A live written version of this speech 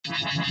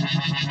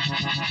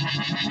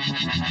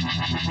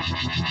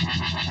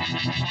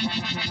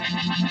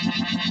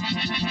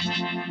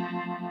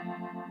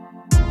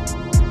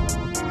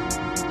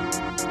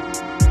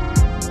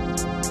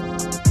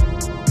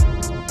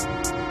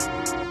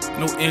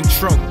No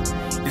intro,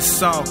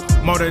 it's all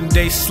modern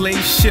day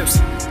slave ships,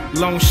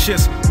 long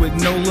ships with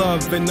no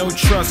love and no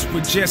trust,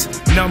 with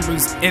just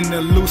numbers in the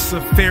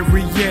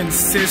Luciferian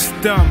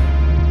system.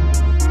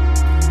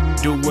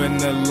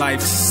 Doing a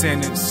life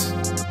sentence,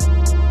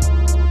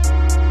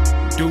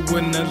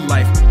 doing a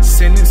life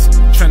sentence,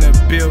 trying to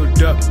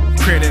build up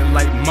credit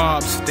like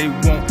mobs. They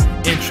want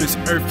interest,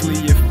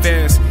 earthly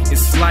affairs.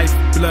 It's life,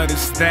 blood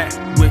is that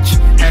which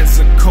has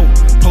a coat.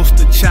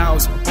 Poster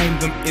child's on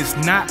them is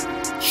not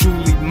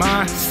truly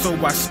mine, so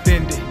I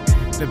spend it.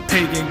 The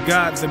pagan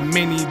gods that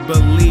many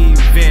believe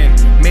in,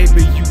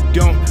 maybe you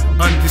don't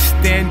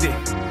understand it.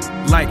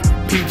 Like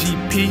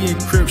PGP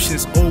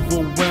encryptions,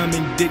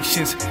 overwhelming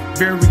dictions,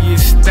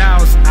 various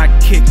styles I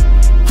kick,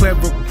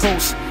 clever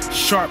quotes,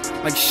 sharp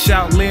like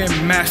Shaolin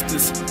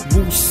masters,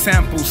 Wu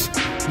samples,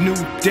 new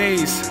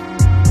days,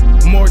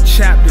 more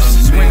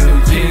chapters. A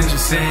million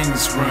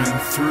things run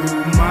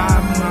through my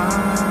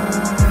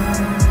mind.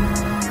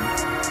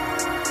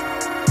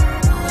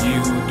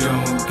 You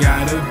don't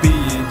gotta be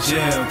in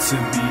jail to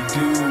be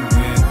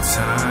doing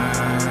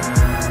time.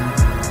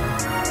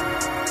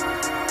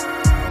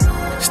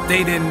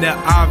 Stating the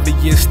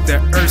obvious, the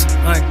earth's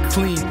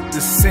unclean,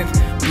 the scent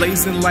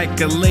blazing like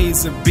a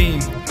laser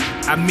beam.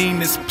 I mean,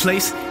 this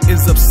place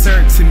is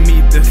absurd to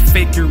me, the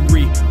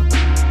fakery.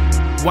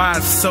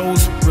 Wise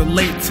souls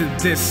relate to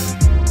this.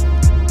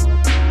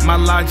 My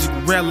logic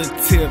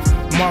relative,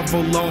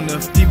 marvel on the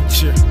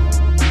future.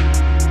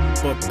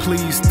 But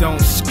please don't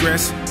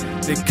stress,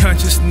 the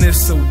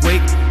consciousness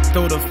awake,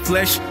 though the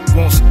flesh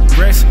won't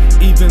rest.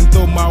 Even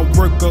though my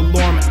work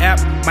alarm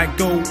app might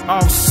go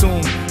off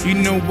soon. You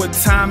know what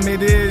time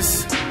it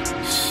is?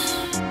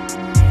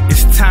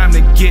 It's time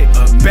to get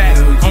back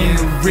on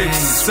the rich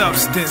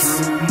substance.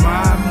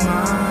 My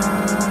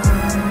mind.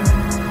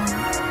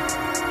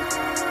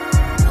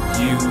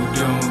 You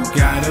don't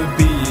gotta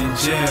be in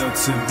jail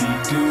to be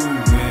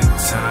doing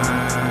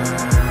time.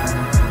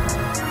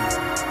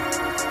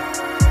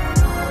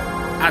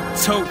 I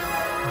tote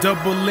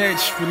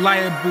double-edged,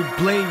 reliable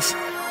blades,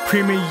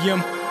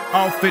 premium,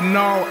 off and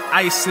all.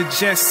 I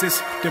suggest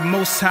this. The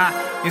Most High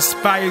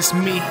inspires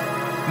me.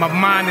 My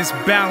mind is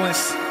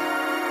balanced.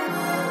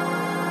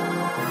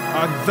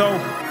 Although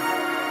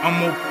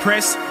I'm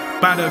oppressed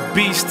by the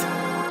beast.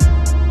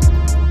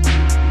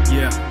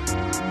 Yeah,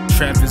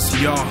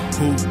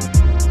 TravisYâhuw,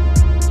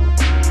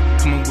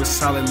 coming with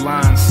solid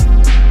lines,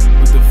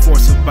 with the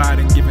force of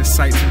Biden giving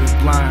sight to the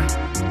blind.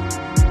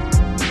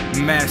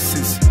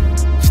 Masses,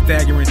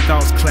 staggering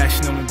thoughts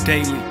clashing on the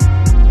daily,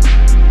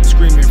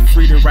 screaming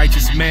free the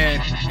righteous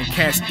man and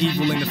cast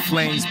evil in the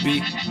flames.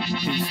 Peace.